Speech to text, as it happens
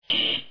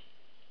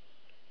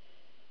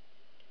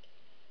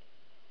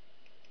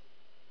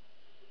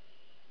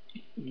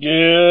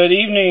Good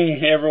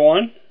evening,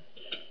 everyone.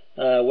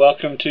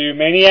 Welcome to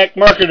Maniac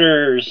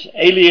Marketers,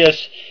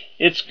 alias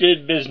It's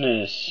Good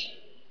Business.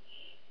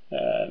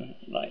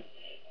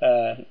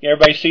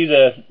 Everybody see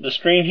the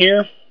screen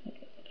here?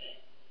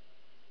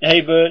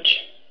 Hey,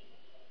 Butch.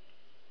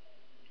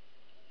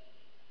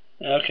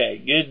 Okay,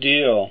 good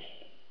deal.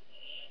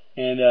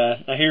 And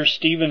I hear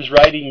Steven's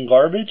writing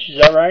garbage.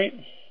 Is that right?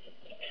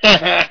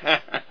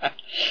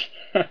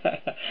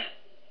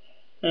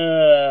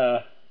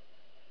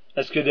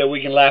 That's good that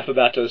we can laugh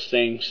about those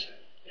things.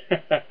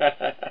 It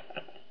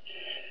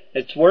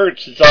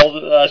works. That's all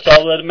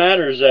that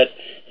matters. That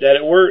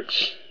it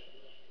works.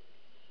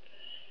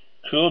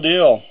 Cool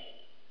deal.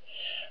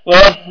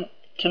 Well,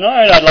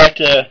 tonight I'd like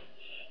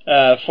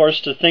for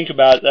us to think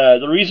about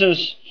the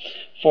reasons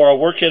for a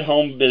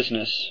work-at-home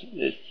business.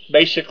 It's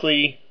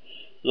basically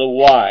the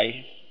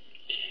why.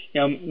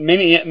 You know,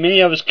 many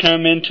of us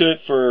come into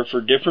it for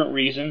different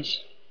reasons,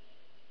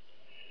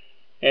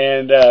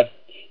 and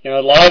a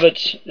lot of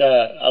it's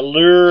a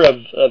lure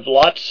of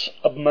lots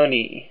of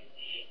money.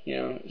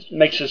 It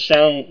makes us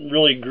sound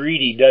really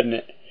greedy, doesn't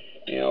it?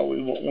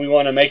 We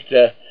want to make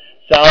the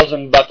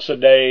 $1,000 a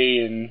day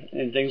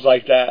and things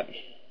like that.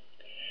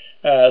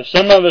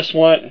 Some of us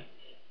want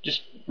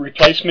just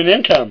replacement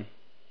income.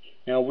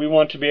 We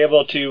want to be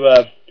able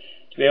to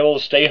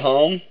stay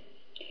home,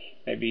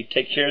 maybe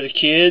take care of the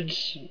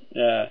kids,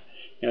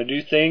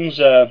 do things,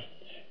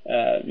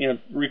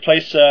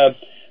 replace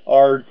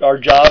our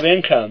job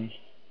income.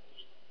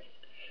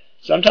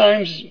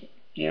 Sometimes,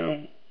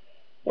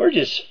 we're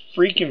just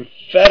freaking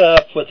fed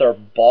up with our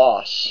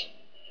boss.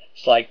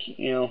 It's like,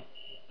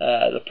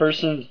 the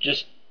person's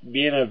just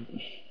being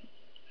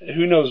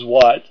who knows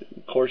what.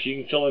 Of course,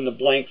 you can fill in the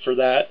blank for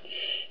that.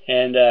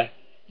 And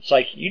it's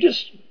like you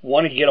just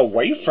want to get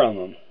away from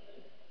them.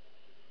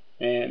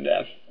 And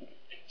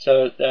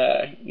so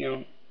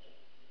you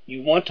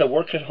want to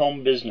work at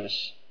home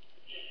business.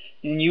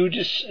 And you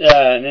just,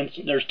 and then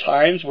there's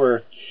times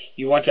where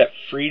you want that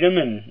freedom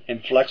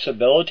and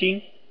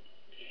flexibility,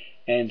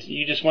 and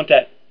you just want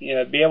that,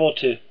 be able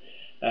to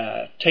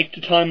take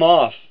the time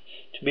off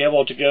to be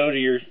able to go to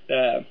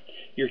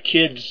your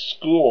kids'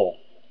 school.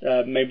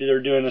 Maybe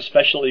they're doing a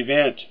special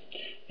event,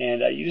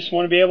 and you just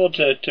want to be able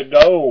to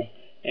go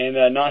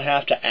and not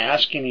have to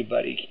ask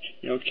anybody.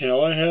 Can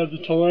I have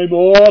the time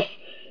off?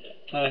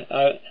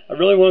 I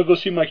really want to go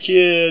see my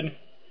kid.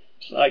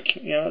 It's like,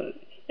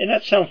 and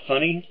that sounds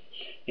funny.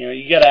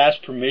 You got to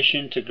ask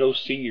permission to go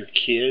see your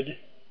kid.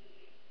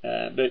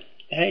 But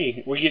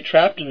hey, we get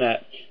trapped in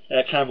that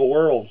kind of a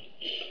world.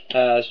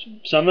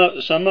 Some of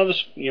us,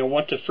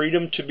 want the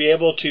freedom to be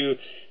able to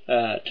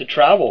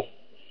travel.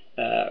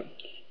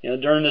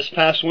 During this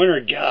past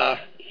winter, God,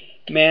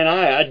 man,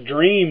 I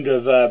dreamed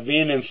of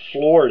being in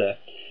Florida,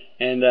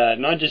 and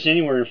not just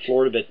anywhere in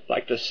Florida, but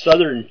like the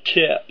southern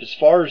tip, as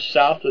far as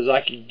south as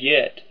I could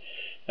get.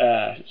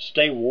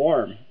 Stay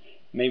warm.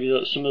 Maybe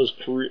some of those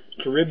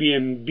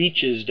Caribbean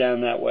beaches down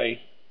that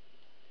way.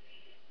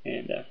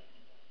 And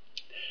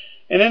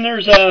then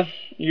there's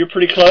you're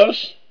pretty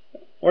close.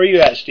 Where are you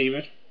at,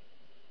 Stephen?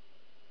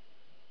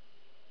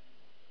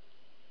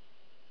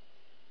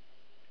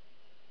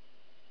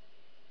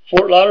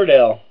 Fort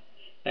Lauderdale.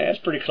 Hey, that's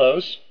pretty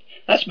close.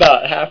 That's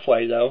about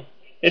halfway, though.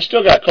 It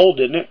still got cold,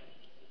 didn't it?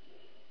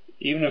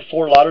 Even in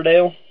Fort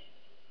Lauderdale.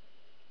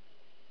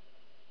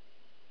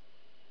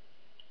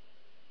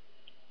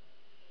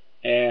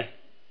 Yeah.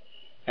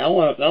 I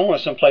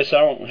want someplace I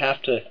don't have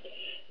to,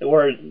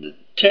 where if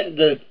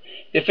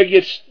it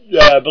gets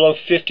below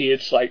 50,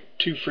 it's like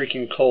too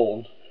freaking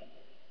cold.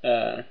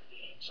 So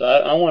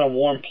I want a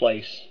warm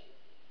place.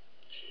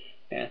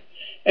 Yeah.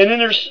 And then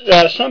there's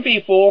some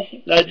people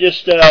that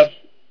just they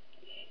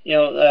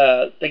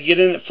get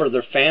in it for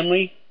their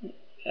family.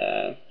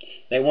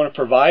 They want to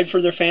provide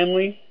for their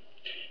family,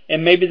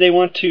 and maybe they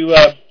want to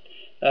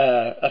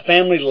a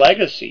family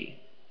legacy.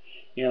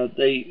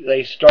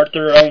 They start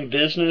their own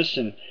business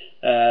and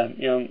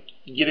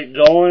get it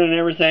going and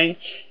everything,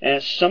 and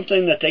it's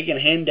something that they can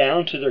hand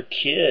down to their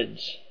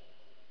kids.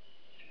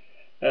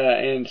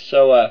 And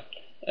so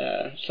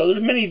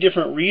there's many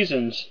different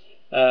reasons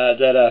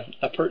that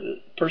a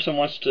person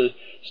wants to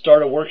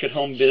start a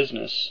work-at-home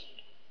business.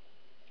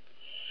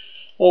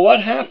 Well,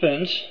 what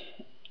happens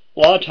a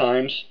lot of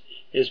times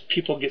is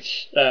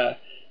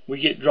we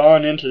get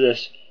drawn into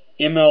this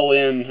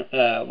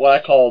MLM, what I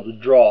call the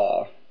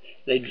draw.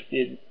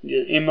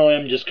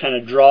 MLM just kind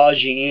of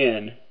draws you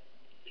in.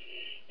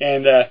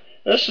 And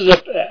this is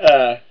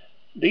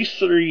these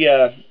three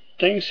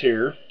things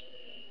here.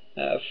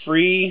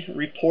 Free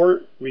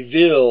report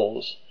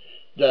reveals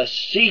the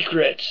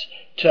secrets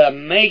to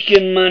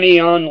making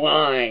money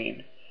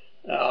online.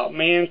 Oh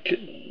man,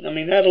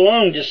 that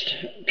alone just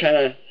kind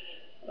of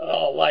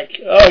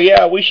oh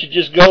yeah, we should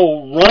just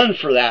go run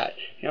for that.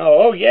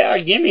 Oh yeah,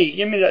 give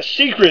me that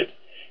secret.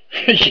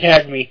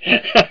 Jag me.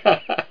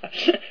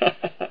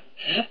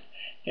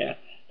 Yeah.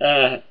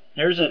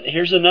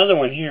 Here's another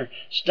one here.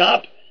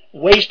 Stop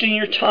wasting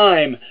your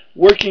time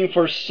working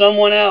for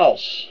someone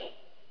else.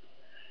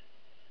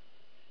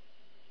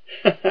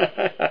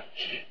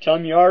 Tell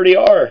them you already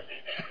are.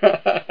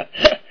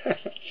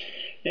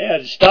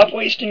 Yeah, stop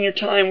wasting your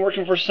time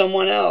working for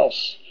someone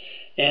else.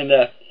 And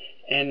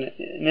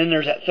then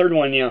there's that third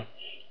one,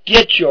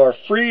 get your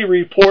free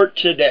report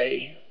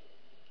today.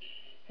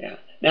 Yeah.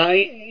 Now,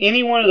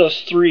 any one of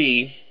those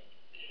three,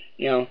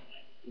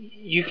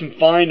 you can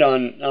find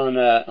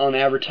on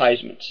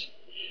advertisements.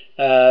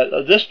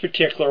 This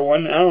particular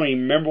one, I don't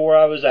even remember where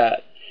I was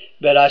at,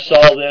 but I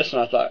saw this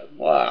and I thought,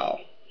 wow.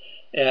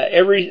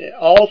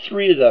 All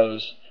three of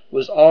those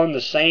was on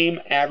the same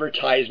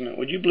advertisement.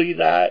 Would you believe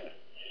that?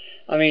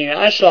 I mean,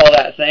 I saw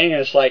that thing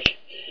and it's like,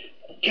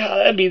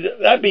 God,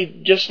 that'd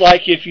be just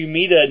like if you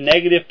meet a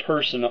negative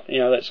person,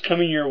 that's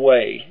coming your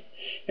way.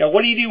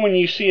 What do you do when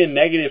you see a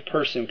negative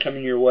person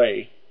coming your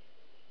way?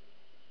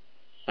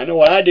 I know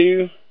what I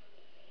do.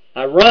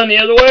 I run the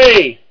other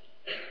way.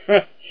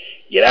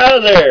 Get out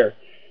of there.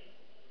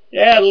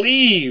 Yeah,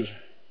 leave.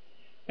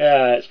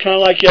 It's kind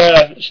of like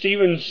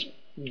Stephen's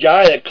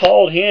guy that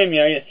called him,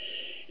 you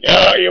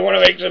want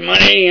to make some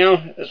money,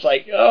 It's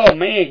like, oh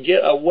man,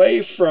 get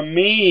away from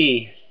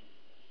me.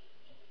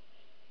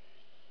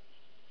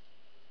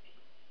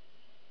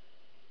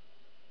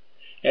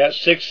 Yeah,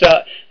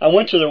 I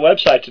went to their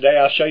website today.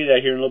 I'll show you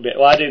that here in a little bit.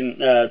 Well, I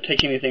didn't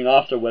take anything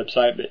off their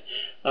website, but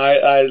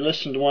I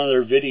listened to one of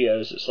their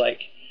videos. It's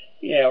like,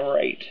 yeah,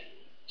 right.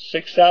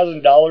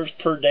 $6,000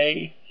 per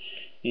day.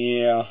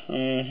 Yeah.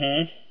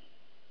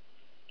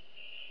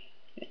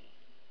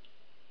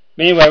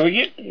 Anyway,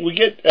 we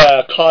get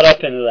caught up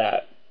into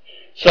that.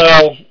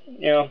 So,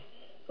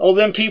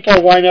 then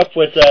people wind up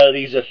with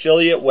these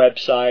affiliate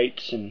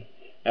websites, and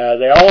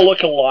they all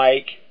look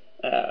alike.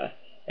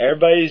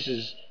 Everybody's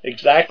is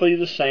exactly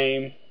the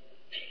same.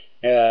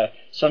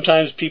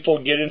 Sometimes people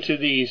get into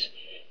these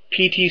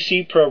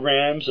PTC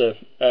programs,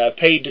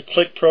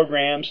 paid-to-click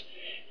programs,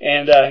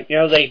 and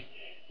they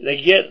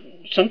get,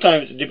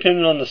 sometimes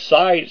depending on the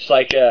site, it's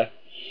like they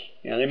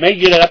may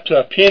get up to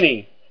a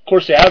penny. Of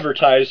course, they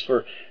advertise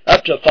for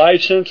up to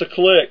 5 cents a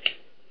click,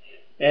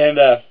 and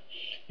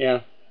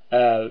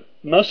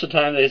most of the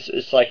time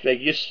it's like they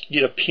just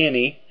get a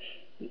penny.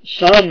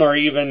 Some are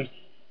even,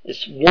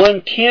 it's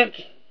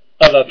 1/10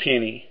 of a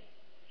penny.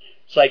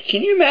 It's like,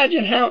 can you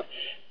imagine how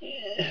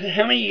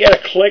many you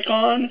got to click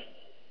on,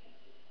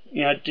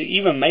 to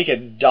even make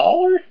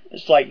 $1?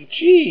 It's like,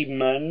 gee,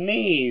 my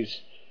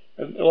knees.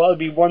 Well, it'd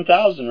be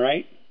 1,000,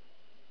 right?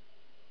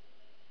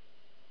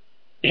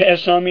 Yeah,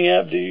 sign me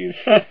up, dude.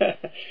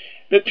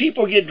 But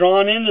people get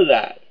drawn into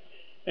that.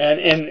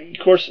 And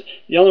of course,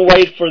 the only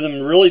way for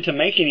them really to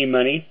make any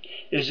money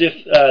is if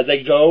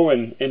they go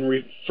and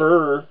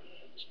refer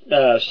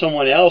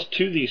someone else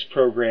to these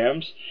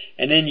programs,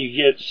 and then you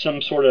get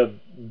some sort of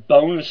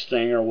bonus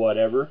thing or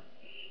whatever.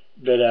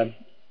 But and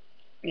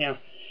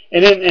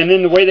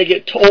then the way they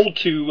get told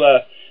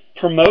to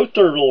promote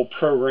their little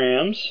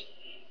programs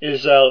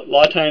is a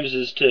lot of times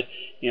is to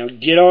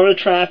get on a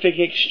traffic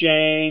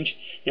exchange.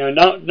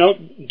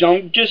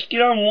 Don't just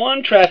get on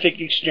one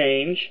traffic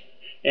exchange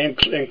and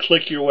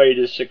click your way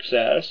to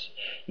success.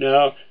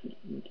 No,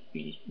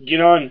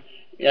 get on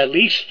at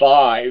least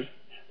 5.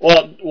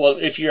 Well,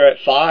 if you're at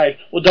 5,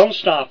 well, don't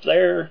stop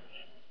there.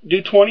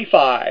 Do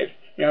 25.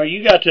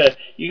 You got to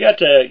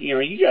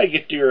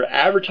get your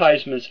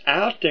advertisements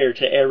out there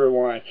to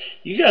everyone.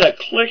 You got to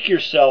click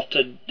yourself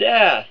to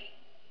death.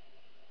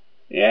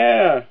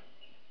 Yeah,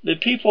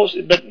 but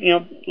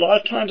a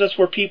lot of times that's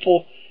where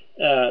people,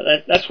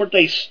 that's what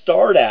they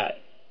start at.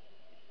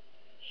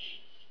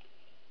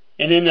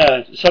 And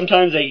then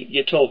sometimes they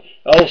get told,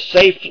 oh,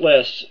 safe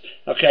lists.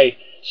 Okay,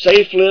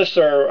 safe lists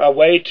are a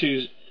way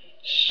to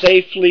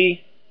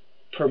safely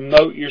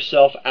promote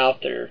yourself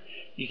out there.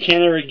 You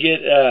can't ever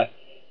get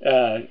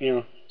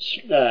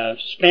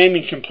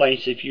spamming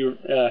complaints if you're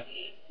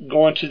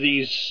going to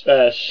these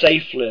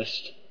safe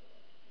lists.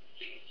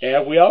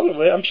 Yeah,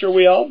 I'm sure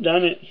we all have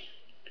done it.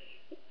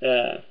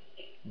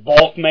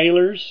 Bulk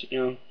mailers,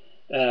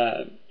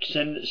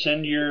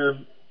 send your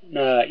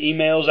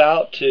emails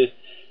out to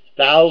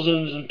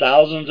thousands and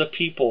thousands of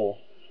people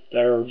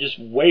that are just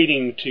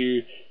waiting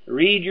to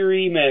read your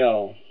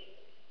email.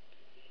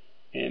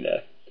 And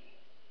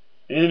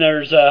then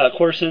there's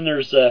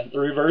the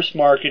reverse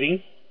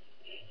marketing,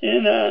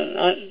 and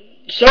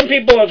some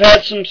people have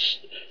had some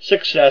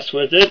success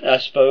with it, I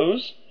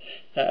suppose.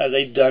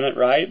 They've done it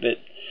right, but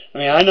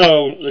I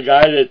know the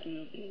guy that,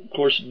 of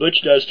course,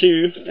 Butch does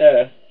too.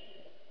 The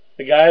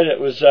guy that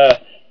was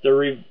the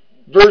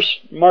reverse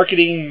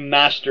marketing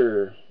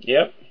master.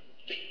 Yep.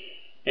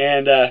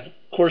 And of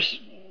course,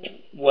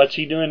 what's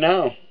he doing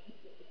now?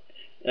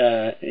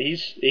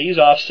 He's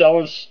off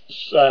selling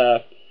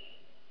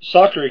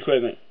soccer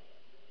equipment.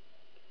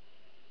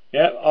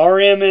 Yep,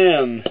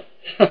 RMM.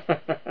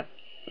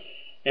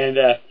 And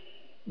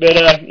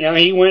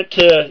he went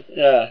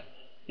to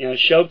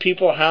show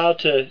people how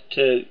to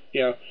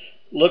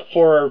look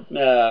for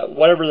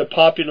whatever the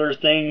popular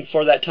thing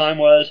for that time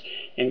was,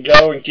 and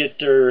go and get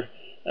their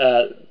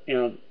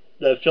the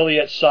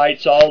affiliate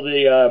sites, all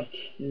the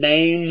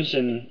names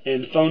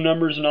and phone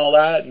numbers and all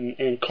that,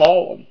 and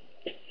call them.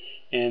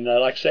 And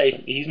like I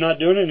say, he's not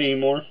doing it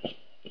anymore.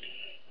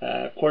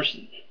 Of course,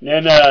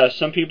 then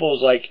some people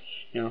is like,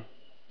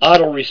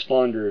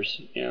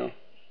 autoresponders.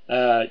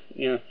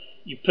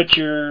 You put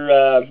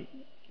your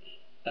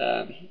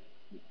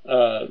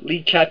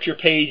lead capture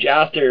page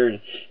out there,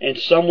 and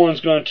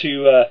someone's going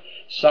to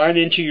sign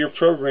into your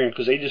program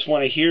because they just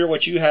want to hear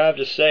what you have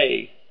to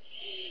say.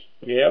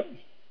 Yep.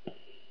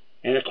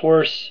 And of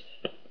course,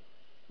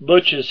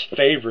 Butch's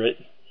favorite,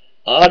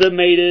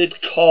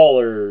 automated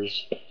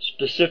callers,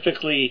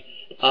 specifically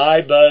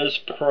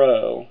iBuzz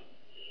Pro.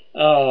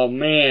 Oh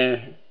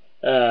man,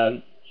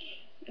 how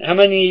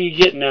many are you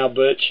getting now,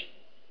 Butch?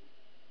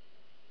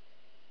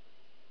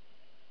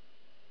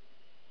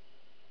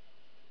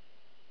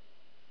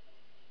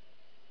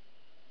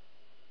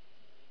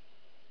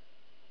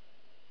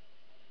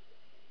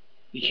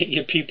 You can't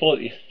get people.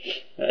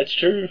 That's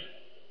true.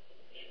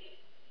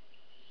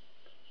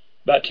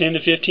 About 10 to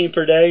 15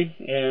 per day.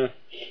 Yeah.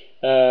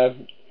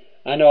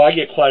 I know I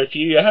get quite a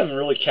few. I haven't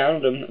really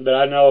counted them, but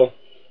I know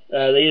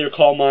they either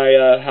call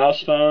my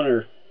house phone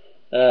or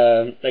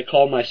they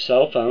call my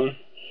cell phone,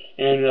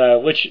 and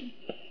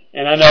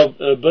I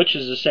know Butch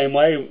is the same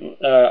way.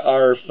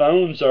 Our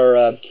phones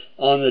are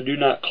on the do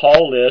not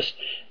call list,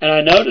 and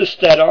I noticed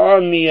that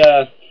on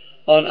the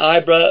on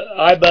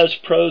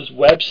iBuzz Pro's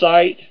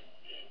website,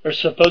 there's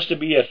supposed to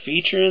be a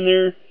feature in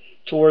there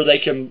to where they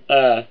can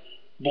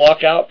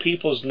block out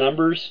people's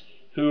numbers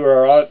who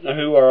are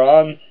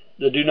on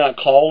the do not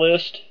call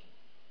list.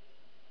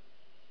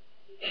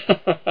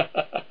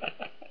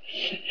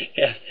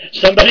 Yeah,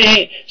 somebody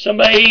ain't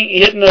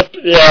hitting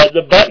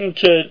the button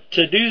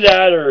to do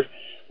that,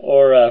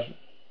 or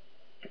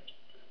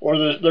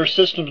their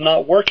system's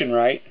not working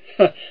right.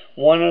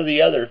 One or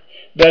the other.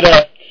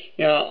 But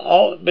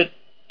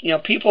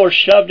people are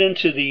shoved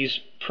into these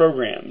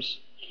programs,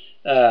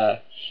 and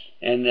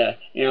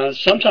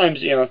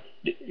sometimes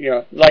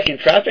like in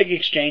traffic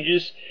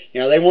exchanges,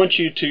 they want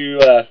you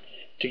to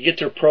get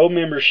their pro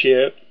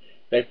membership.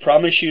 They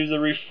promise you the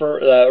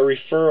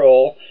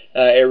referral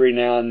every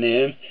now and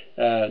then.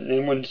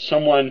 And when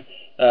someone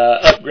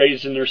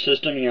upgrades in their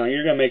system,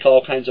 you're going to make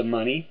all kinds of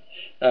money.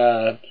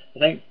 I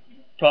think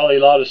probably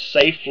a lot of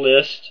safe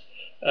lists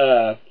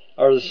are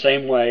the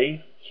same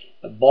way.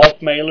 Bulk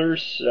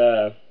mailers.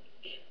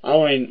 I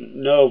only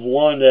know of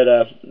one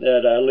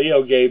that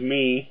Leo gave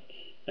me,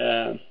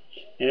 and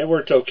it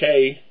worked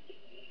okay.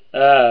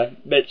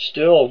 But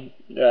still,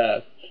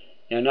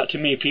 not too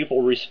many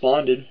people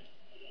responded.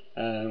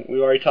 We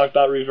already talked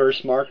about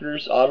reverse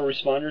marketers,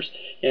 autoresponders.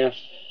 Yeah.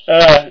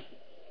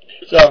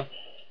 So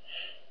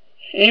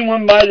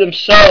anyone by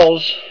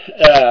themselves,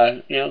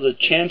 the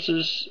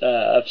chances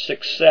of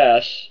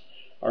success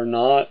are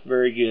not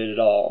very good at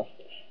all.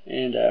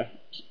 And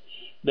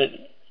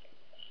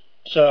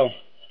so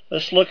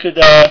let's look at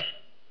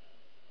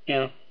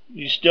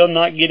you're still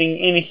not getting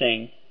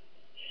anything.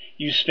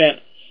 You spent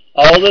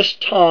all this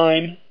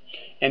time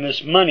and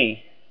this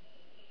money,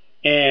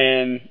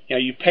 and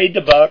you paid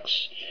the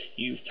bucks,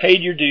 you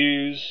paid your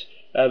dues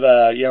of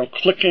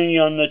clicking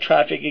on the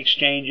traffic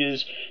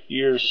exchanges,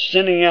 you're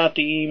sending out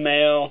the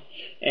email,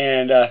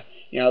 and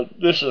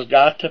this has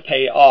got to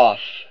pay off.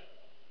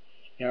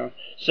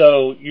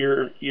 So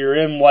you're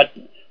in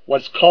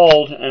what's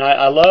called, and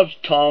I love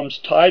Tom's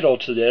title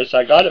to this.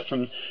 I got it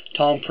from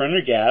Tom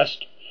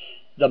Prendergast,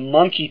 the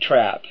monkey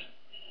trap.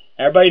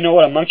 Everybody know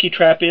what a monkey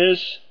trap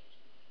is?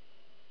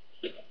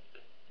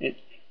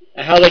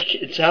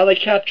 It's how they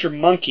capture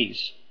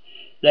monkeys.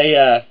 They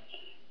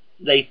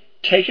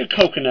take a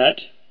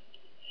coconut,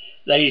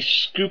 they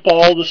scoop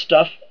all the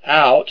stuff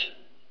out,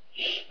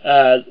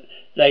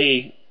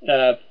 they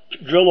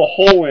drill a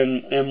hole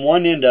in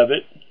one end of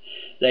it,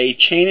 they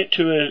chain it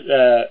to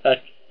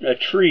a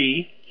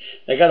tree.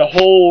 They got a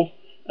hole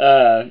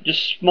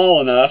just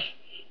small enough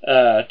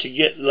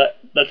to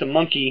let the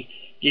monkey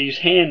get his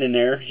hand in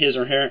there, his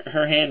or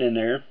her hand in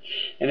there,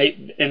 and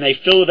they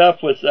fill it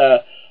up with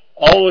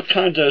all the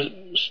kinds of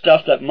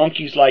stuff that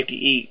monkeys like to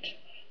eat,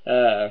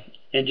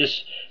 and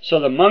just so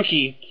the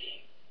monkey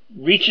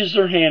reaches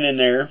their hand in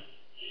there,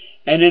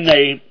 and then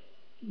they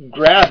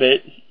grab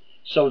it.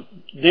 So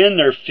then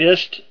their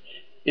fist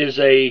is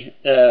their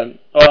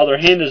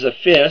hand is a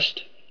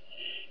fist,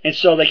 and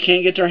so they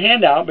can't get their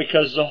hand out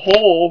because the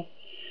hole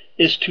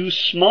is too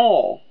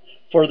small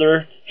for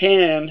their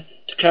hand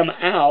to come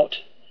out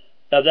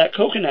of that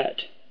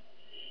coconut.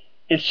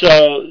 And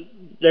so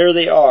there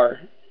they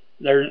are.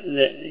 They're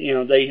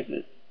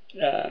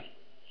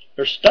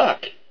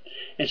stuck.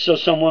 And so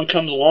someone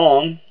comes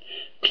along,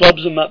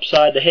 clubs them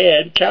upside the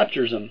head,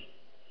 captures them.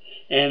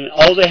 And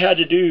all they had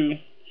to do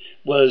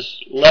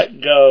was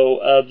let go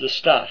of the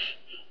stuff.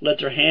 Let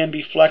their hand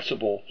be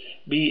flexible,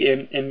 be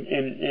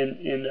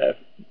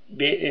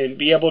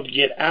able to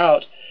get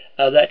out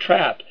of that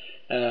trap.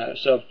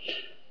 So,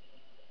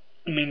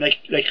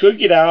 they could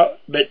get out,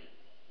 but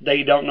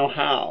they don't know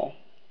how.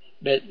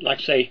 But like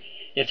I say,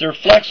 if they're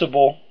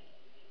flexible,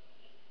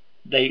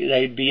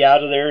 they'd be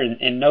out of there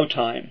in no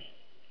time.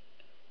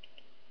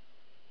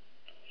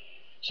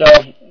 So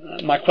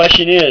my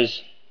question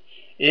is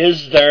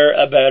Is there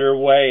a better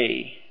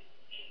way?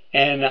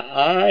 And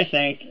I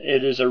think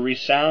it is a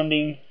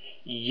resounding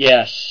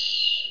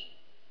yes.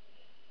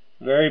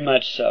 Very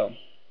much so.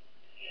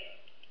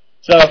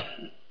 So,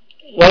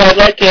 what I'd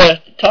like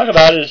to talk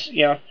about is,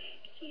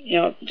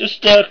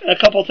 just a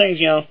couple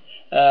things.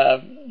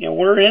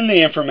 We're in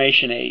the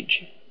information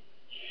age.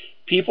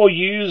 People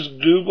use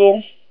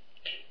Google,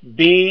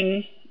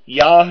 Bing,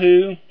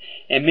 Yahoo,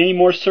 and many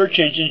more search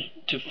engines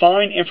to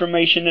find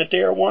information that they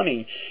are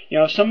wanting.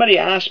 If somebody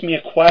asks me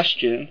a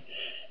question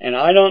and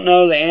I don't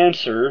know the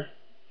answer,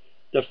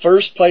 the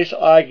first place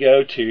I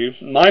go to,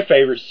 my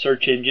favorite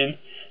search engine,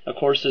 of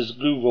course, is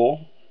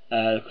Google,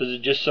 because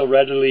it's just so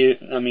readily,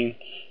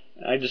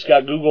 I just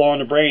got Google on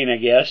the brain, I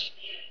guess,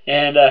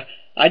 and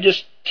I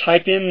just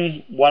type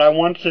in what I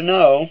want to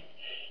know,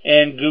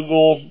 and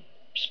Google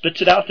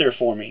spits it out there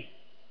for me.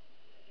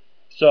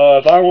 So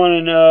if I want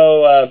to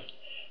know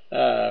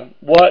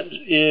what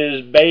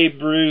is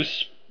Babe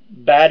Ruth's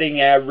batting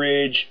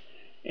average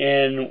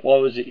in,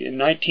 in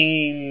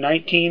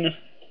 1919,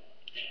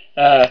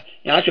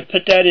 I could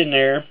put that in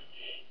there,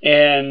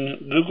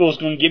 and Google's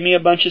going to give me a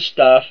bunch of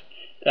stuff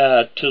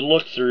to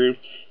look through,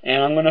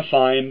 and I'm going to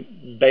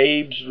find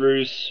Babe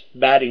Ruth's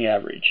batting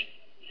average.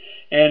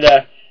 And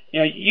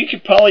you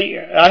could probably,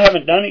 I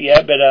haven't done it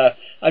yet, but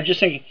I'm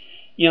just thinking,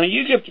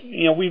 you could,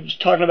 we was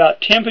talking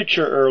about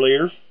temperature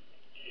earlier,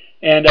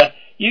 and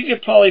you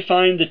could probably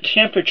find the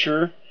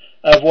temperature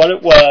of what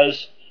it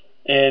was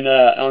in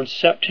on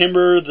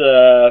September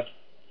the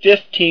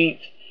 15th,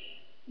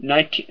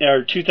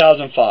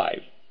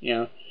 2005.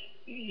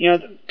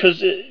 Because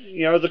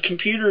the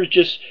computer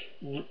is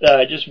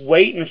just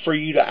waiting for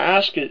you to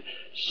ask it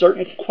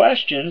certain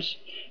questions,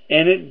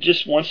 and it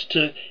just wants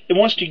to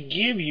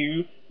give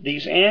you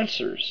these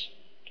answers.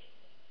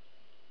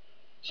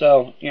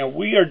 So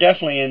we are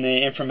definitely in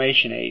the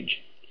information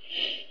age.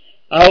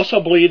 I also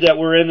believe that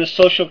we're in the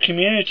social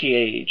community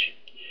age,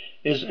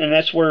 and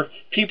that's where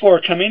people are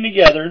coming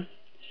together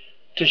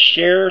to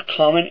share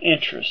common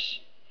interests.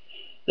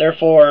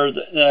 Therefore,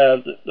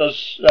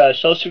 those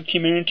social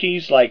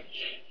communities like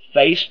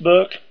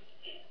Facebook,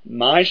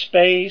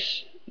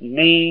 MySpace,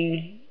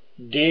 Ning,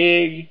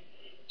 Dig,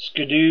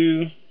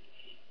 Skidoo,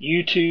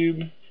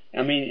 YouTube.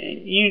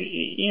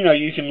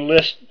 You can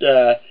list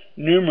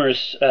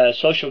numerous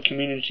social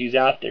communities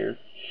out there.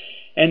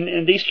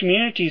 And these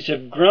communities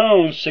have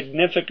grown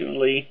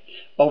significantly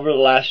over the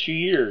last few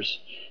years.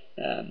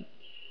 And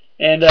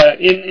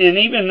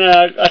even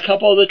a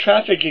couple of the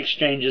traffic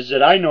exchanges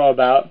that I know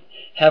about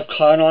have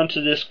caught on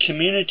to this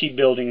community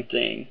building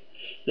thing.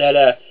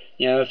 That,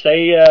 if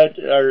they are,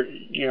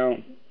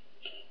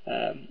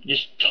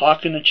 just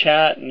talk in the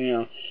chat,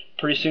 and,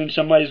 pretty soon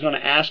somebody's going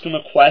to ask them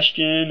a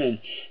question,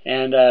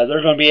 and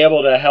they're going to be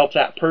able to help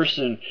that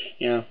person.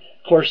 Of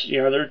course,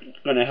 they're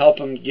going to help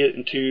them get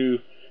into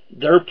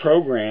their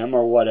program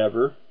or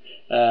whatever.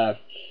 And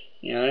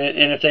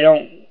if they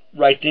don't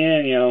right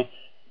then,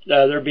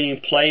 they're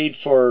being played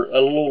for a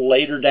little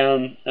later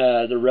down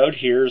the road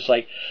here. It's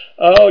like,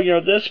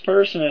 this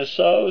person is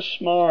so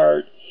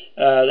smart.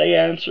 They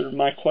answered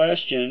my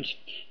questions,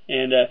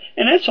 and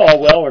that's all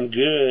well and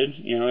good,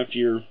 if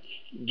you're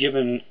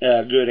given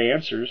good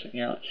answers.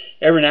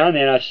 Every now and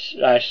then I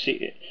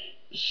see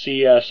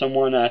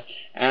someone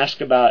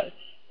ask about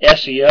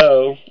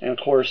SEO, and of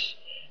course,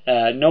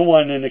 no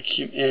one in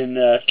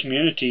the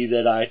community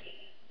that I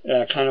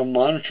kind of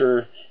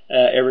monitor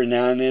every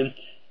now and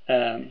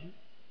then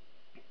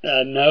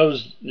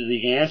knows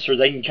the answer.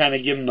 They can kind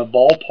of give them a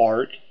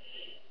ballpark,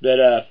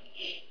 but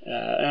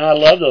and I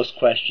love those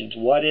questions.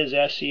 What is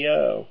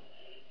SEO?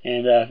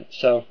 And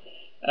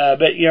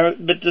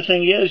but the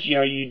thing is,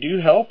 you do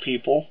help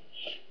people,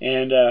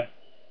 and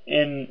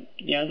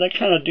they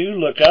kind of do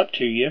look up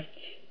to you,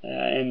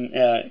 and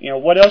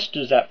what else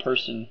does that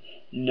person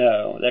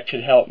know that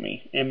could help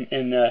me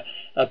in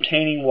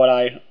obtaining what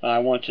I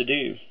want to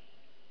do?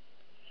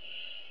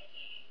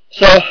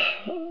 So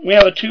we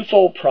have a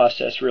twofold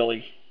process,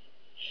 really: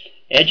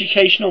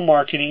 educational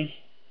marketing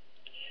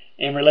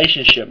and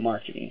relationship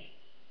marketing.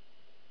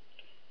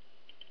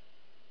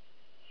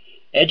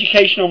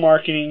 Educational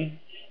marketing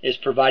is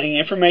providing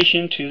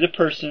information to the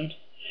person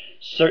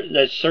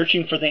that's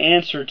searching for the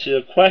answer to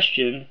a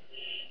question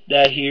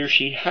that he or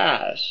she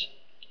has.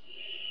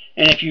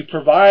 And if you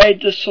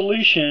provide the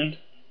solution,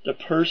 the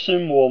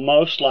person will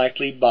most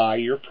likely buy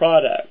your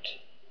product.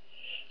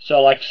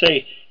 So, like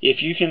say,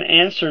 if you can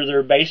answer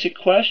their basic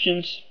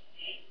questions,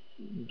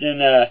 then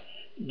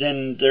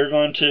they're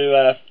going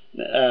to.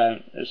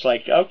 It's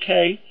like,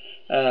 okay,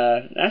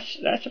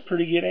 that's a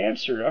pretty good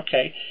answer.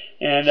 Okay,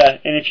 and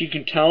if you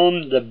can tell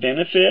them the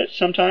benefit,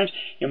 sometimes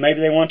maybe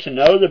they want to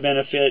know the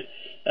benefit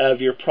of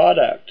your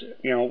product.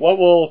 What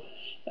will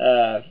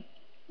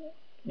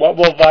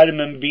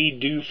vitamin B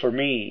do for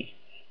me?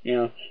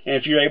 And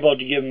if you're able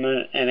to give them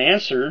an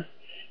answer,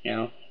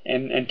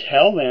 and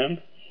tell them,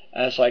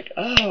 it's like,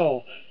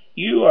 oh,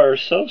 you are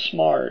so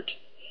smart.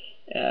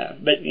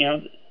 But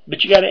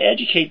you got to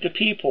educate the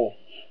people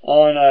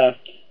on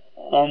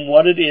on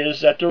what it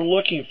is that they're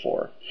looking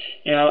for.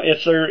 You know,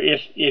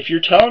 if you're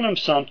telling them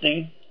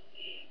something,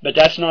 but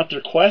that's not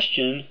their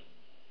question,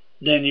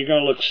 then you're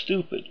going to look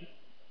stupid.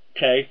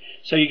 Okay,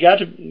 so you got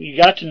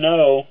to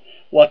know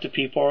what the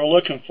people are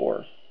looking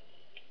for.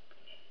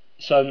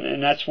 So,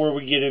 and that's where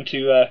we get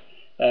into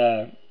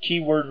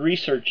keyword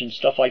research and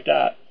stuff like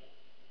that.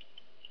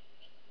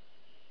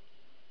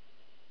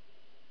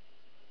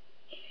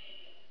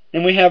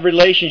 Then we have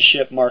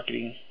relationship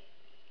marketing.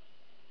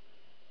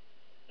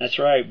 That's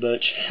right,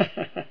 Butch.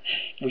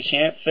 We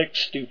can't fix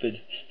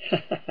stupid.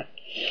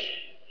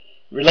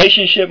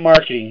 Relationship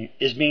marketing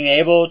is being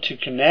able to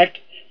connect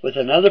with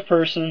another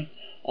person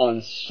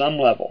on some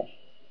level.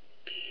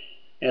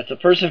 And if the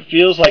person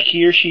feels like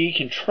he or she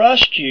can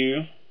trust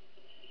you,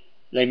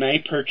 they may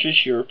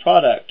purchase your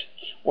product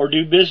or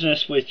do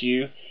business with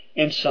you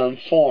in some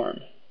form.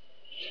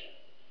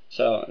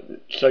 So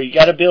you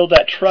got to build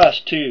that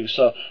trust too.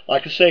 So,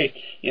 like I say,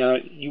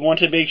 you want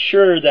to make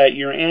sure that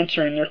you're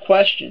answering their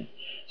question.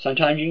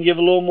 Sometimes you can give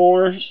a little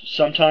more.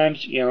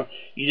 Sometimes, you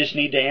just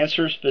need to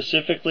answer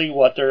specifically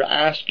what they're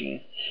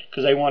asking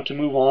because they want to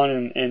move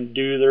on and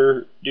do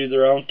their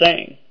own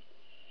thing.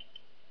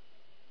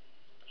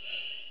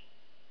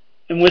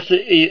 And with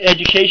the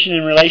education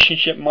and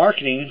relationship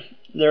marketing,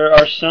 there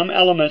are some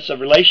elements of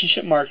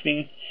relationship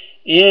marketing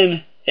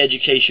in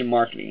education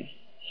marketing.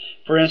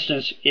 For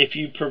instance, if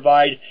you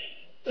provide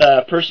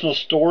personal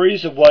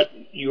stories of what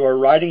you are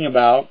writing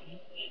about,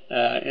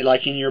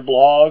 like in your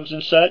blogs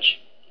and such,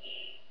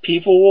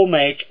 people will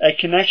make a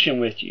connection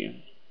with you.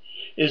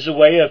 It is a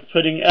way of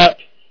putting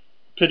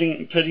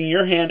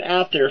your hand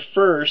out there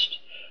first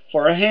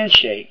for a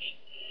handshake,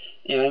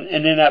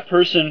 and then that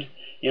person,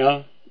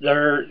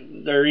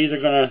 they're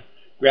either going to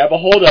grab a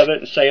hold of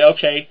it and say,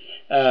 okay,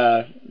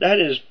 that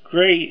is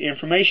great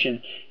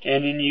information,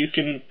 and then you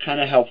can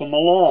kind of help them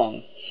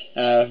along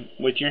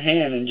with your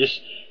hand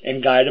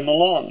and guide them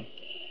along.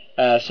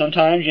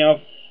 Sometimes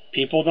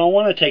people don't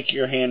want to take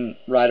your hand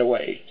right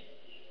away,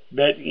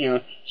 but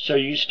so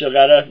you still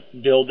got to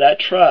build that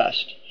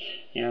trust,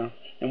 and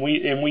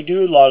we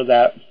do a lot of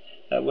that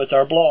with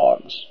our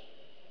blogs.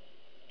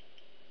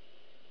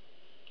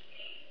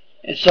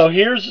 And so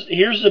here's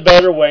the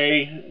better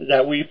way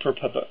that we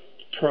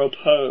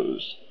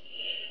propose.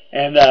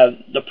 And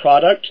the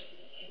product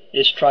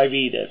is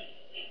Trivita.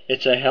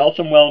 It's a health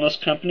and wellness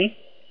company.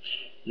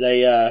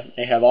 They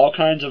have all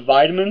kinds of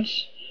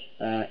vitamins,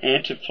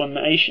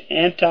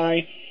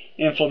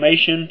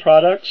 anti-inflammation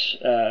products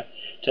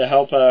to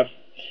help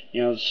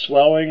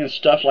swelling and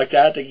stuff like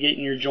that get in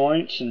your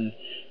joints. And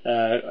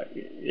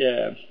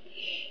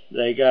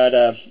they got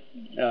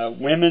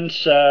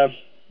women's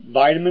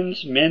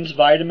vitamins, men's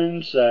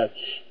vitamins.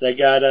 They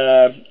got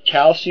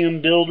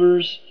calcium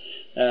builders.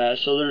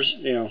 So there's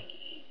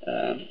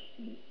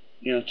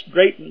it's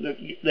great.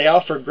 They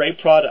offer great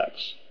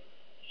products,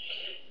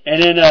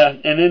 and then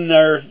in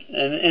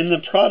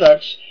the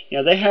products,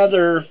 they have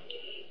their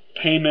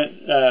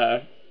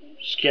payment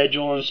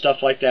schedule and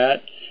stuff like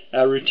that.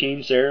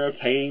 Routines there,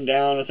 paying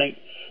down, I think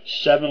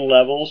 7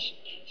 levels.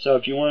 So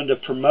if you wanted to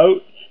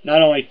promote,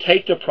 not only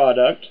take the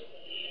product,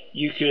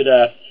 you could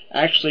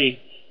actually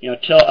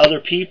tell other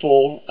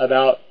people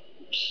about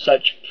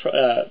such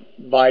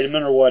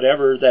vitamin or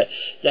whatever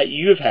that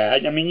you've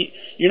had. I mean,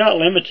 you're not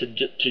limited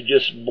to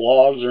just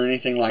blogs or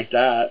anything like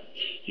that.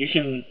 You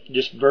can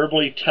just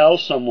verbally tell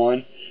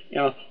someone,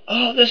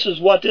 oh, this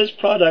is what this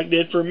product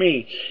did for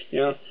me.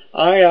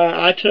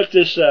 I took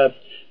this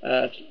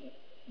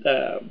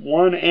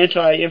one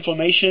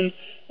anti-inflammation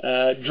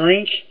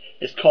drink.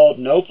 It's called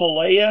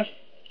Nopalea,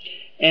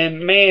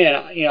 and man,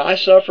 I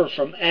suffer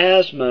from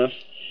asthma,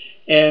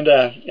 and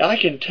I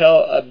can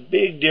tell a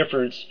big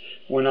difference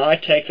when I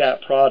take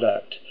that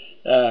product.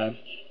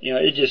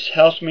 It just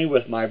helps me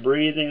with my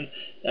breathing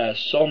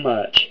so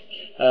much.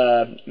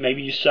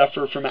 Maybe you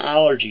suffer from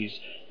allergies.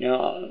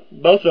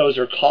 Both those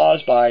are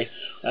caused by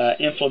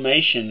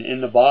inflammation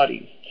in the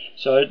body.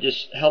 So it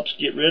just helps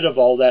get rid of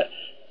all that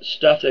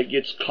stuff that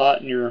gets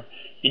caught in your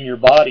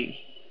body.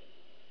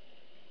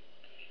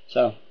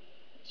 So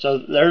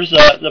there's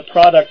the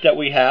product that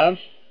we have.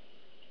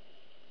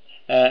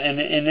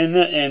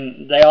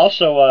 And they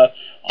also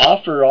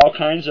offer all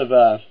kinds of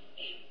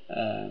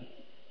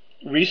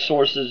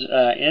resources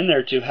in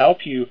there to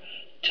help you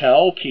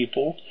tell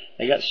people.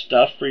 They got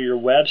stuff for your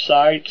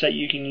websites that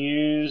you can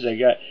use. They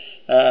got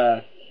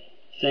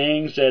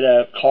things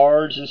that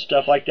cards and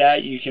stuff like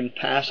that you can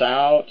pass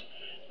out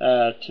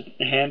to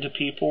hand to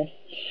people.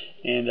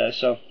 And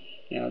so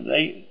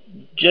they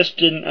just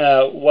didn't.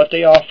 What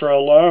they offer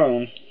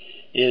alone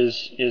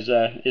is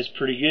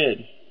pretty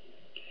good.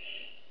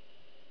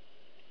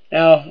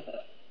 Now,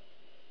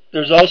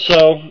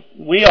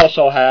 we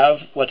also have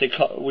what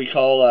we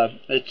call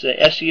it's a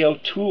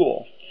SEO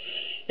tool.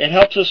 It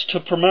helps us to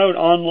promote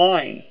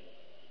online.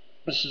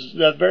 This is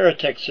the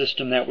Veritex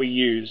system that we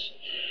use.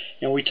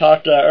 We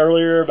talked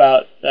earlier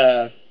about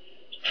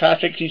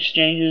traffic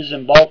exchanges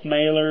and bulk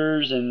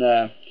mailers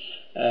and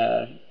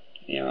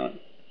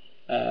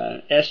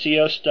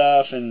SEO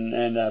stuff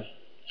and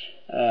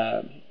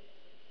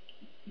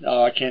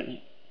I can't.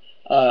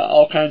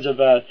 All kinds of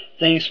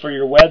things for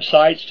your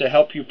websites to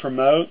help you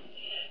promote,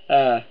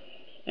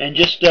 and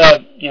just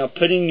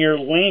putting your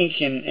link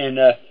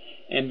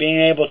and being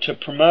able to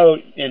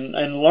promote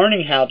and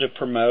learning how to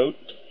promote.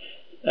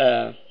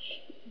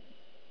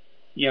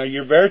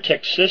 Your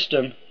Veritex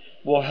system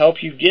will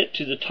help you get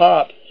to the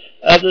top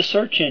of the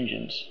search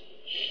engines,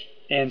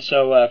 and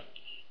so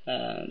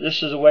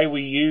this is the way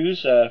we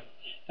use.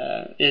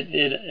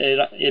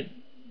 It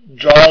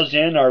draws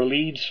in our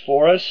leads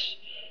for us.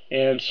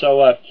 And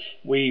so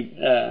we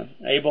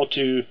able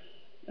to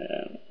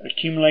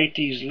accumulate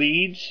these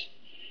leads,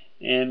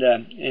 and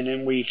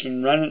then we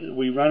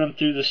run them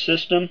through the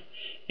system,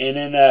 and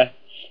then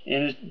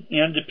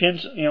it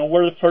depends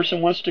where the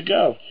person wants to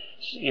go.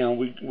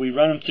 We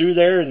run them through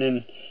there, and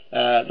then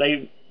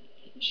they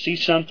see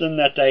something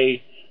that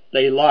they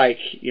like.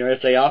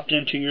 If they opt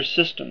into your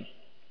system,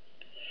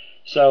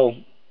 so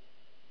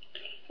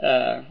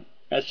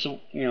that's the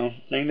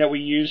thing that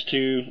we use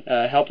to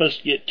help us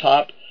get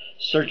top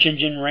search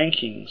engine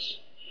rankings.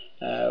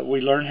 We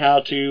learn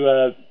how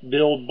to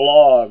build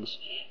blogs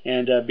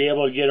and be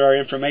able to get our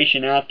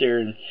information out there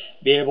and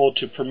be able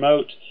to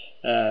promote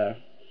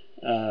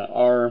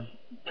our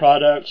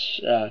products,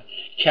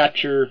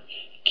 capture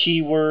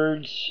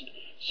keywords.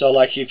 So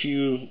like if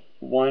you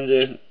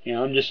wanted to,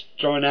 I'm just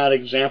throwing out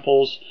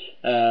examples,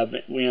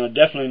 but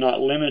definitely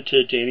not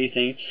limited to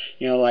anything,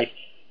 like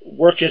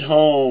work at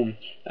home,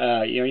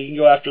 you can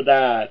go after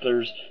that.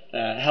 There's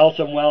health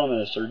and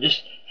wellness, or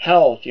just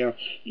health. You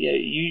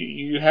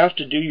have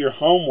to do your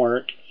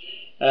homework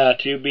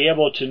to be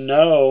able to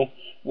know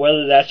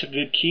whether that's a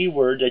good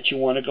keyword that you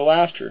want to go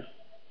after.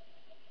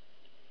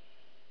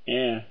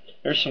 Yeah,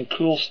 there's some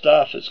cool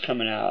stuff that's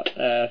coming out.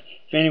 If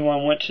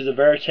anyone went to the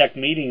Veritech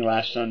meeting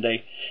last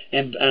Sunday,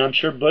 and I'm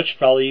sure Butch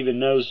probably even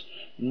knows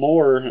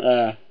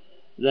more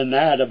than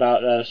that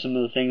about some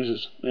of the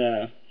things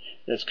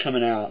that's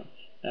coming out.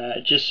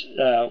 Just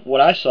what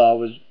I saw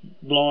was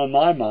blowing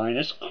my mind.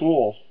 It's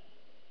cool.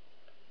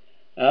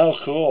 Oh,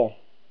 cool.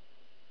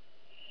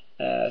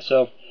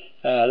 So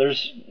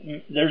there's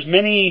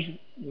many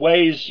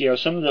ways,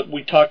 some of that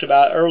we talked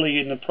about early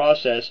in the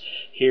process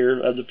here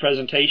of the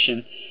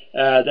presentation,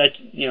 that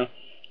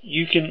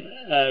you can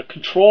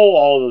control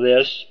all of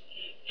this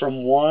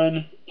from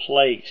one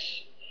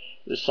place.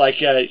 It's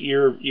like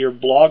your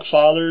blog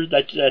folder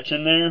that's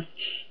in there.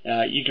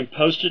 You can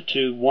post it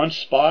to one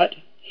spot,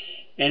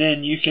 and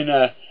then you can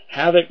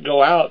have it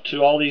go out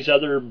to all these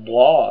other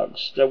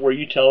blogs where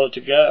you tell it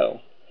to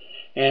go.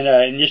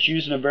 And just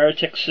using a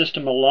Veritex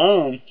system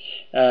alone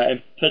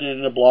and putting it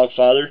in the blog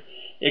folder,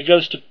 it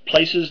goes to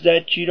places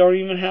that you don't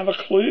even have a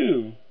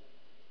clue.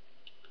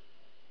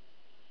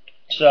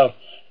 So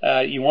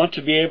you want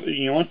to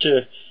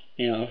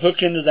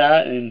hook into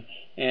that and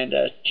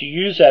to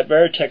use that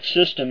Veritex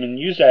system and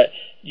use that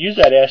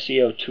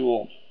SEO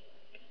tool.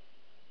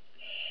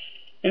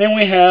 And then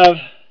we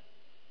have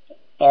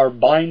our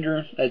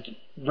binder that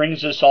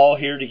brings us all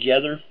here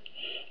together,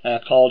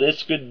 called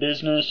It's Good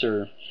Business,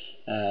 or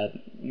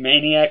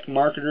Maniac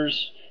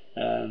Marketers.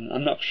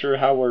 I'm not sure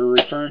how we're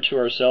referring to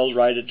ourselves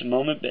right at the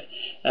moment, but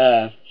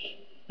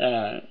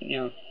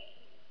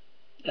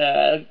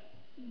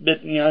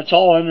it's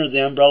all under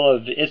the umbrella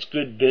of It's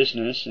Good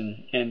Business,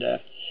 and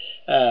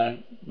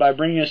by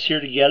bringing us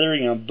here together,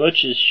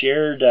 Butch has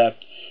shared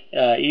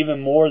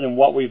even more than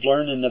what we've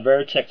learned in the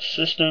Veritex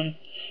system,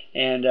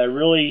 and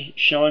really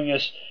showing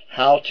us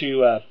how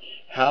to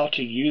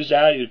use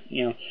that.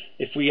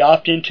 If we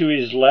opt into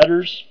his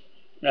letters,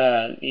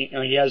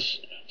 he has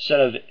a set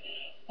of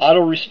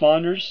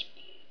autoresponders.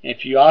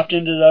 If you opt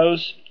into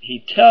those, he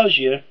tells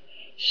you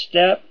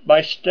step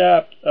by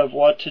step of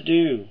what to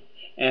do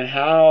and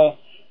how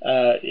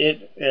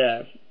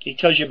he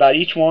tells you about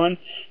each one, and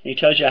he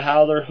tells you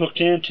how they're hooked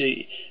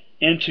into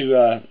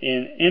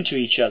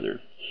each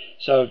other.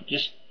 So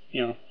just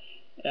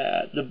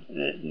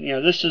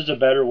this is a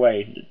better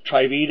way.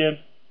 Trivita,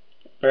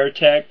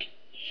 Veritech,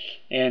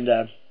 and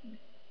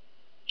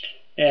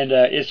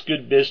It's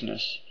Good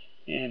Business,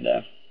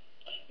 and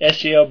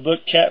SEO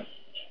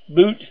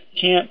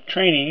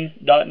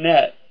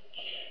bootcamptraining.net.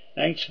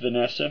 Thanks,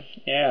 Vanessa.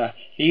 Yeah,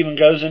 he even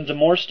goes into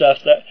more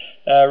stuff that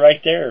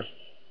right there.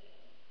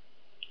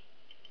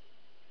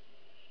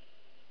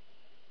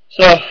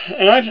 So,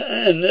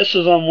 and this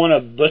is on one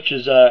of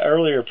Butch's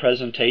earlier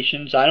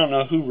presentations. I don't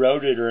know who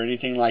wrote it or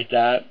anything like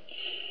that.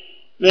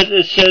 But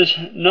it says,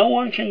 no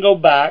one can go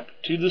back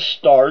to the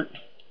start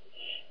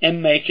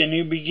and make a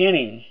new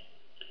beginning.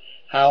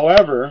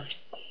 However,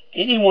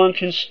 anyone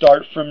can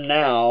start from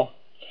now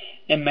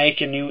and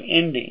make a new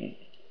ending.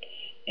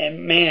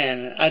 And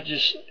man, I've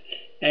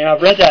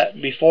read that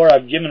before.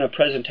 I've given a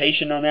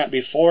presentation on that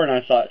before, and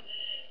I thought,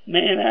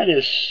 man, that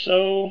is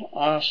so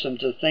awesome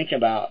to think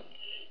about.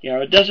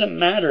 It doesn't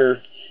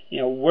matter,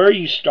 where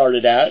you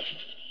started at.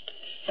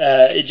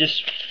 It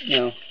just,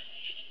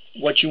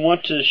 what you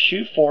want to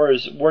shoot for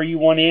is where you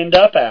want to end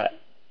up at.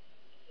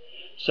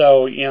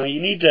 So,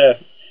 you need to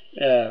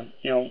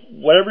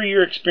whatever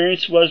your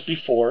experience was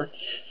before,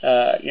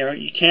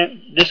 you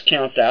can't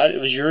discount that. It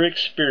was your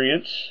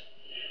experience.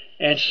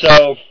 And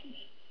so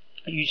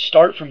you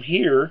start from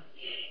here,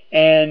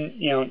 and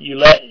you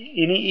let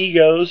any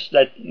egos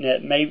that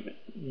may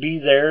be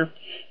there,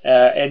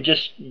 and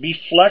just be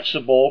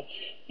flexible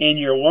in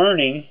your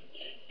learning,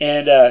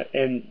 and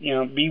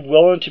be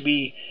willing to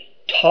be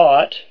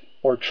taught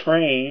or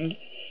trained,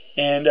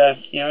 and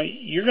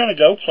you're going to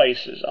go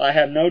places. I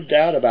have no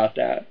doubt about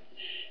that.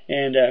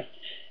 And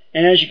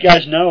as you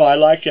guys know, I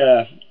like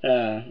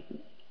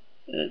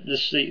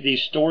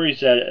these stories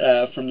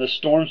that from the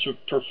Storms of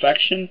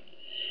Perfection.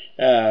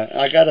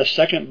 I got a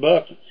second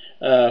book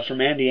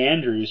from Andy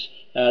Andrews.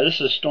 This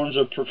is Storms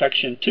of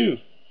Perfection 2.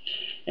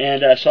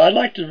 And so I'd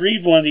like to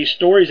read one of these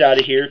stories out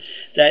of here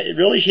that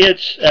really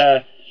hits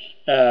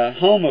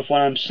home with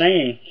what I'm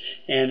saying.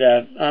 And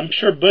I'm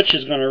sure Butch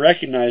is going to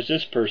recognize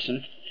this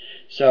person.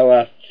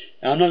 So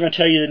I'm not going to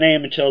tell you the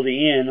name until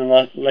the end,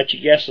 and let you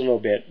guess a little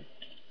bit.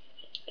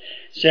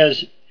 It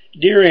says,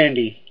 "Dear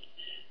Andy,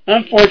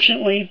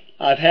 unfortunately,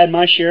 I've had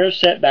my share of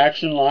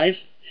setbacks in life,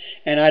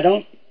 and I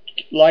don't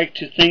like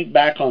to think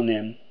back on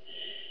them.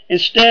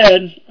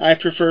 Instead, I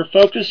prefer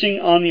focusing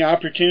on the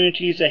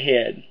opportunities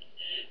ahead.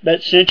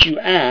 But since you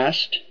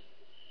asked,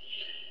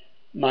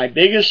 my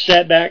biggest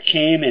setback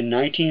came in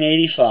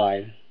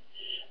 1985.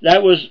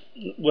 That was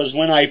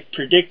when I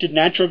predicted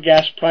natural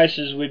gas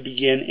prices would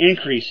begin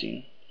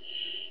increasing.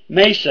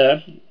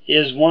 Mesa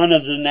is one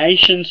of the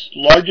nation's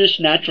largest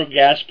natural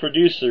gas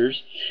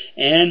producers,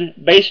 and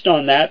based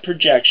on that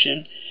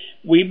projection,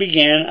 we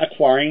began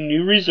acquiring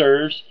new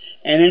reserves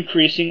and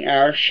increasing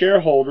our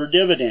shareholder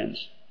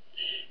dividends.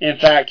 In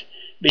fact,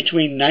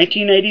 between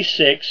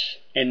 1986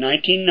 and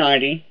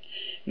 1990,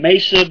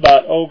 Mesa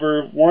bought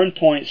over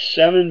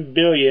 $1.7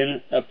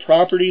 billion of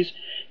properties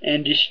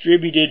and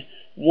distributed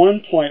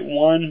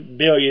 $1.1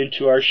 billion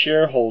to our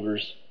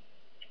shareholders.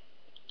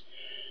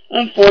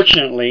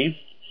 Unfortunately,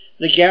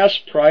 the gas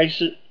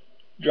price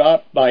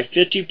dropped by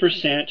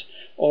 50%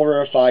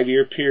 over a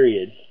 5-year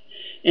period.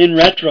 In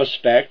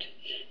retrospect,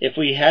 if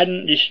we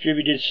hadn't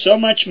distributed so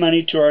much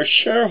money to our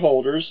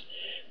shareholders,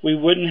 we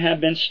wouldn't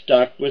have been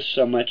stuck with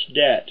so much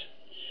debt.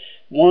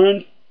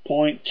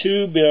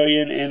 $1.2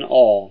 billion in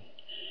all,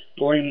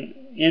 going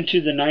into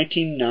the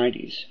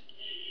 1990s.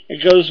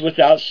 It goes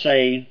without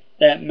saying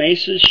that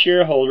Mesa's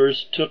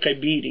shareholders took a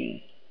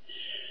beating.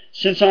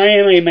 Since I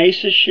am a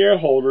Mesa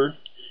shareholder,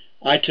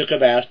 I took a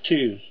bath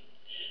too,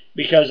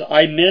 because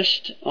I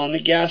missed on the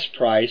gas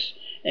price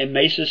and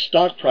Mesa's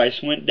stock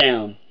price went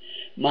down.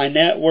 My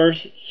net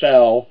worth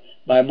fell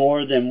by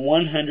more than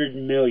 $100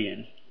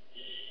 million.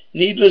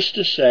 Needless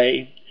to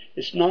say,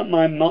 it's not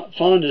my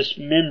fondest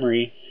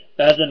memory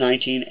of the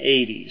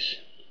 1980s.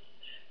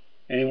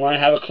 Anyone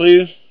have a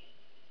clue?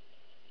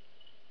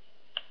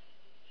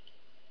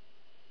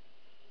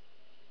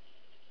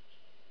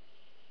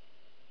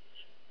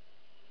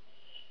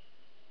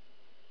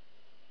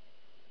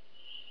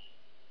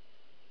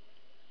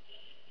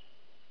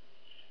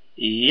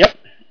 Yep.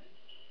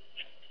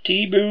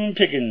 T. Boone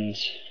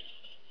Pickens.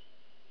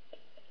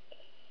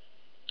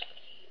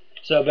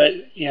 So, but,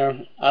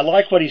 I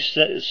like what he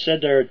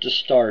said there at the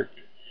start.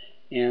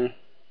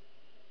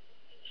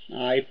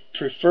 I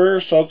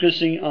prefer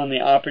focusing on the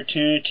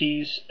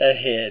opportunities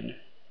ahead.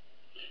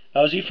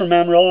 Oh, is he from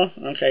Amarillo?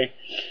 Okay.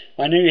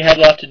 I knew he had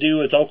a lot to do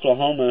with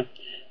Oklahoma,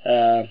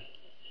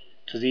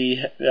 because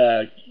he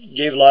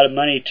gave a lot of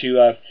money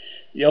to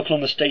the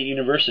Oklahoma State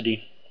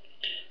University,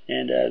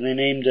 and they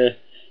named a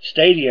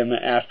stadium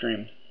after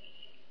him.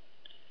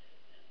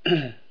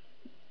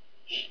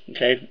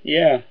 Okay,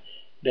 yeah.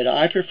 But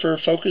I prefer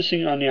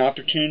focusing on the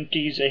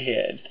opportunities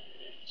ahead.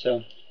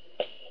 So,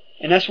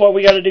 and that's what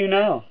we got to do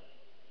now.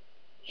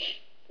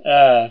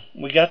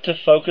 We got to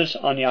focus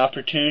on the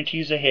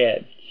opportunities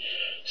ahead.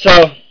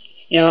 So,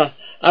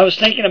 I was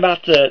thinking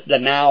about the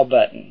now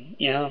button.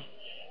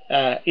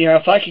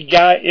 If I could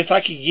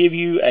give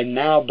you a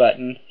now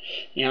button,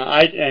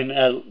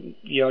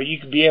 you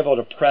could be able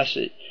to press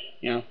it.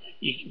 You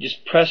could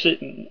just press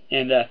it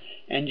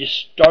and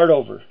just start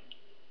over,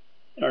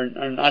 or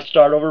not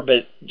start over,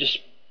 but just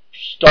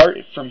start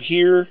from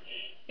here,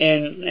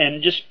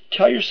 and just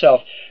tell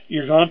yourself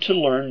you're going to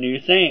learn new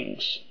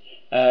things.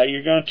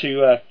 You're going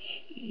to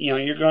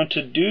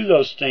do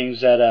those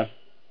things that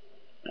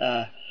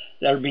are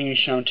being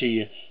shown to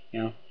you.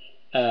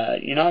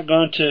 You're not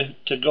going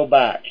to go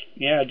back.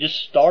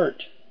 Just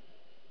start.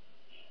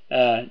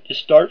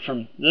 Just start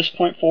from this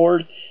point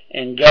forward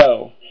and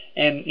go.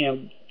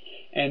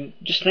 And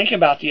just think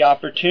about the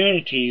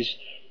opportunities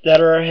that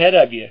are ahead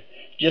of you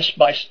just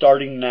by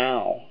starting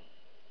now.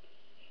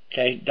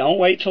 Okay, don't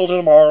wait till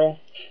tomorrow.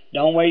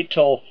 Don't wait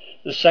till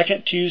the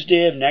second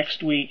Tuesday of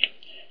next week.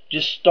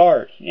 Just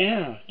start.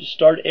 Just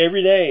start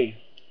every day.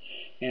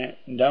 And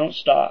don't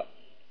stop.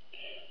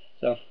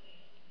 So,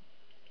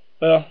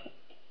 well,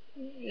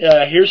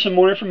 here's some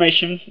more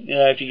information.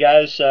 If you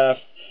guys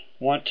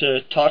want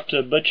to talk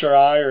to Butch or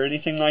I or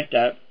anything like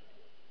that,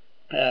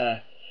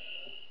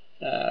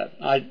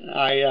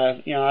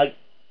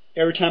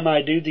 every time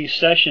I do these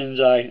sessions,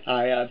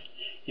 I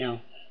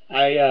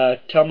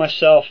tell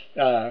myself,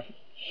 I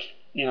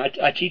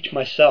teach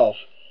myself.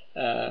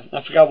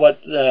 I forgot what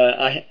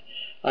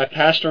I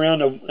passed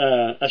around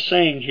a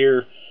saying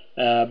here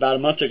about a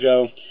month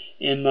ago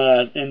in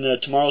the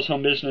Tomorrow's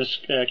Home Business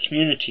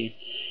community,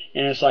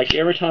 and it's like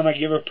every time I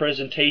give a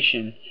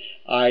presentation,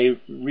 I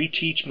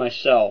reteach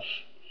myself,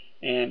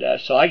 and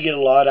so I get a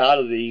lot out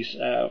of these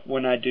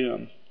when I do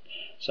them.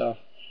 So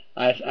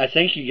I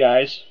thank you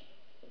guys.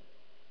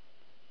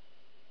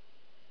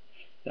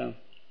 So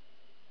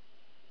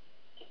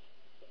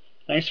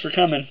thanks for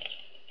coming.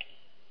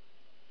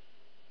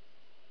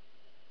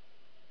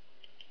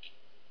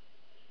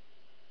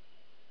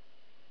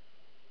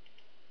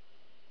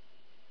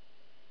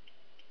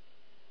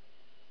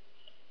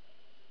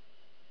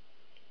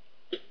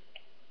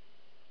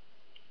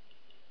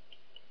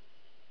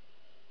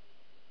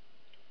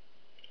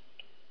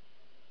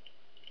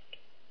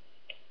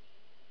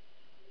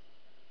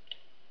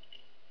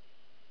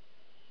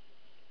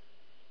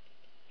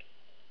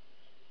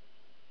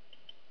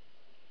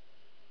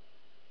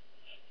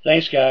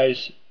 Thanks,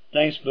 guys.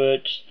 Thanks,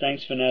 Butch.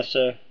 Thanks,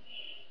 Vanessa.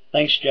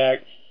 Thanks,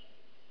 Jack.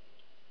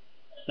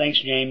 Thanks,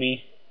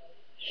 Jamie.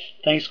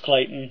 Thanks,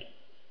 Clayton.